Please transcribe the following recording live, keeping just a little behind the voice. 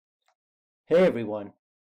Hey everyone.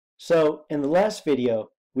 So in the last video,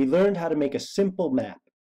 we learned how to make a simple map,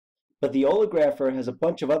 but the Oligrapher has a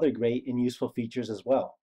bunch of other great and useful features as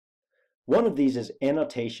well. One of these is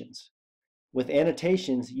annotations. With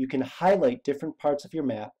annotations, you can highlight different parts of your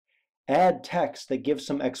map, add text that gives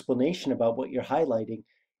some explanation about what you're highlighting,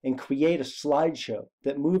 and create a slideshow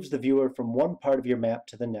that moves the viewer from one part of your map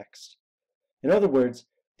to the next. In other words,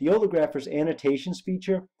 the Oligrapher's annotations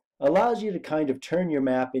feature allows you to kind of turn your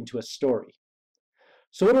map into a story.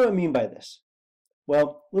 So what do I mean by this?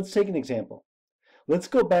 Well, let's take an example. Let's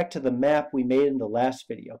go back to the map we made in the last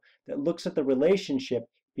video that looks at the relationship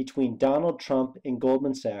between Donald Trump and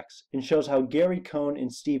Goldman Sachs and shows how Gary Cohn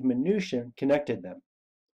and Steve Mnuchin connected them.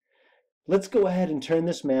 Let's go ahead and turn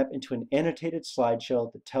this map into an annotated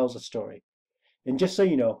slideshow that tells a story. And just so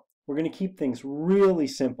you know, we're going to keep things really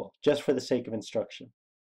simple just for the sake of instruction.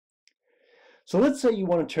 So let's say you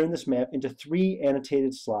want to turn this map into 3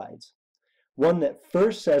 annotated slides. One that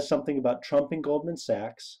first says something about Trump and Goldman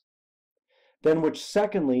Sachs, then which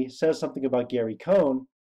secondly says something about Gary Cohn,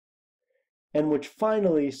 and which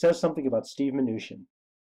finally says something about Steve Mnuchin.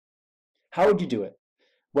 How would you do it?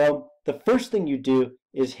 Well, the first thing you do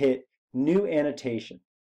is hit New Annotation,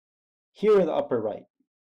 here in the upper right.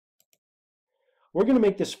 We're going to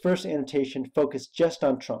make this first annotation focus just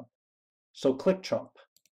on Trump, so click Trump.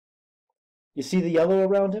 You see the yellow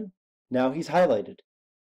around him? Now he's highlighted.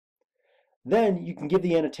 Then you can give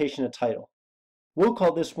the annotation a title. We'll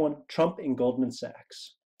call this one Trump and Goldman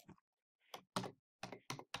Sachs.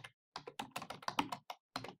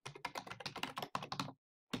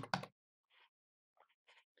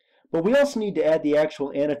 But we also need to add the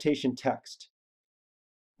actual annotation text.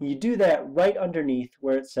 You do that right underneath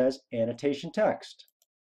where it says Annotation Text.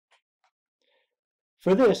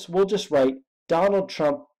 For this, we'll just write, Donald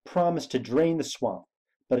Trump promised to drain the swamp,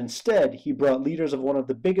 but instead he brought leaders of one of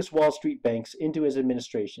the biggest Wall Street banks into his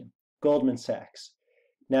administration, Goldman Sachs.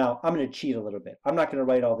 Now, I'm going to cheat a little bit. I'm not going to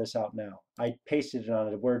write all this out now. I pasted it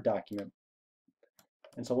on a Word document.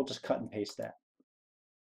 And so we'll just cut and paste that.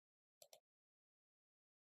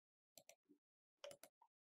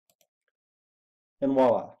 And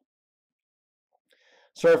voila.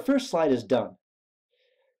 So our first slide is done.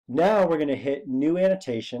 Now we're going to hit New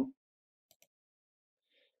Annotation.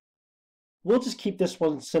 We'll just keep this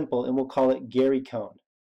one simple and we'll call it Gary Cohn.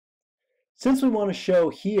 Since we want to show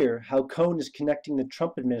here how Cohn is connecting the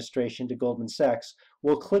Trump administration to Goldman Sachs,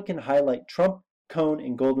 we'll click and highlight Trump, Cohn,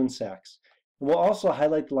 and Goldman Sachs. And we'll also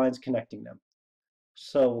highlight the lines connecting them.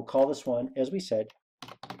 So we'll call this one, as we said,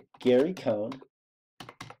 Gary Cohn.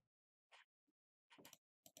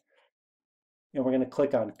 And we're going to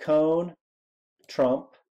click on Cohn,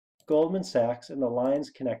 Trump, Goldman Sachs, and the lines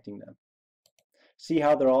connecting them. See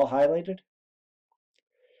how they're all highlighted?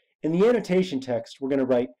 In the annotation text, we're going to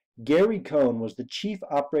write, Gary Cohn was the chief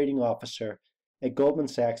operating officer at Goldman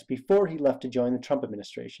Sachs before he left to join the Trump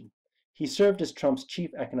administration. He served as Trump's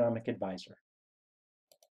chief economic advisor.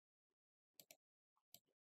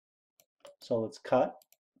 So let's cut.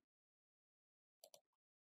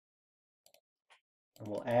 And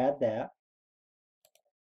we'll add that.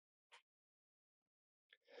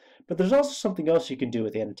 But there's also something else you can do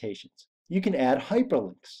with annotations. You can add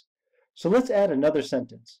hyperlinks. So let's add another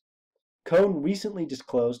sentence. Cohn recently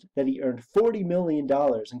disclosed that he earned $40 million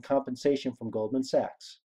in compensation from Goldman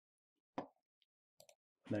Sachs. I'm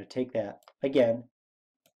going to take that, again,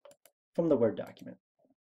 from the Word document.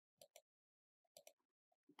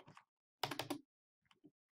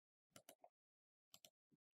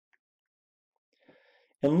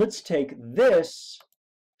 And let's take this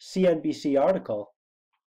CNBC article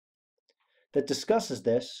that discusses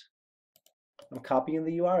this. I'm copying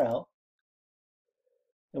the URL.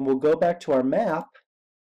 And we'll go back to our map.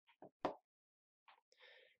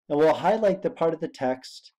 And we'll highlight the part of the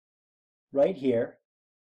text right here.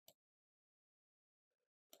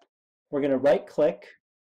 We're going to right-click,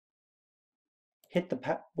 hit the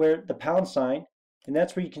pound sign, and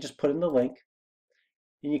that's where you can just put in the link.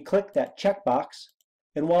 And you click that checkbox,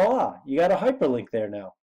 and voila, you got a hyperlink there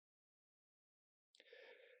now.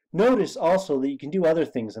 Notice also that you can do other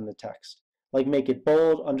things in the text, like make it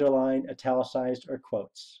bold, underline, italicized, or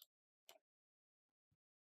quotes.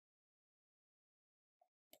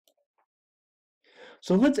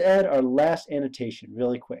 So let's add our last annotation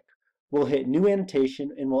really quick. We'll hit New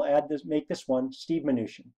Annotation and we'll make this one Steve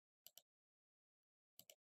Mnuchin.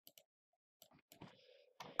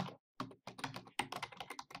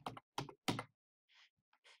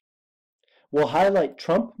 We'll highlight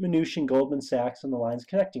Trump, Mnuchin, Goldman Sachs, and the lines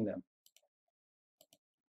connecting them.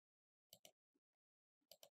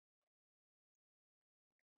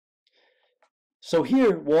 So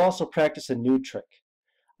here we'll also practice a new trick.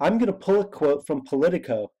 I'm going to pull a quote from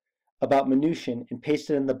Politico about Mnuchin and paste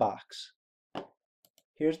it in the box.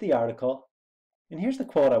 Here's the article, and here's the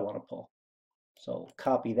quote I want to pull. So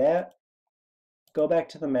copy that, go back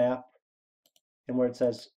to the map, and where it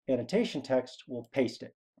says annotation text, we'll paste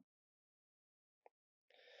it.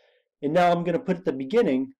 And now I'm going to put at the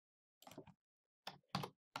beginning,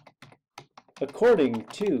 according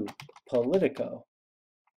to Politico.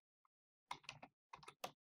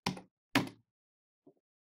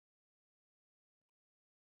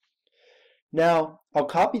 Now, I'll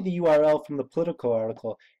copy the URL from the Politico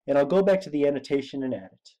article, and I'll go back to the annotation and add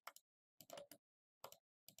it.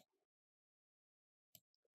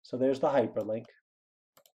 So there's the hyperlink.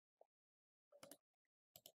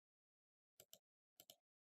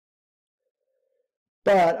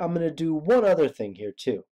 But I'm going to do one other thing here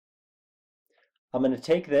too. I'm going to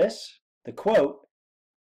take this, the quote,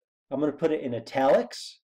 I'm going to put it in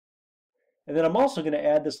italics, and then I'm also going to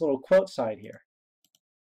add this little quote sign here.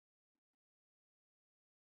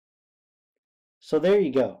 So there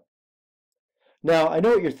you go. Now, I know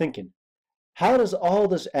what you're thinking. How does all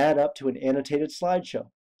this add up to an annotated slideshow?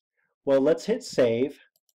 Well, let's hit save.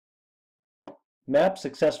 Map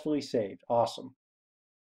successfully saved. Awesome.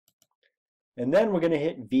 And then we're going to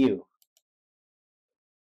hit view.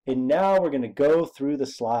 And now we're going to go through the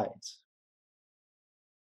slides.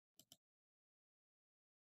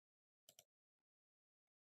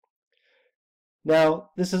 Now,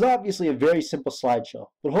 this is obviously a very simple slideshow,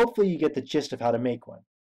 but hopefully you get the gist of how to make one.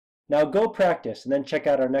 Now go practice and then check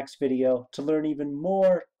out our next video to learn even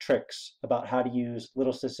more tricks about how to use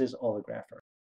Little Sis's Oligrapher.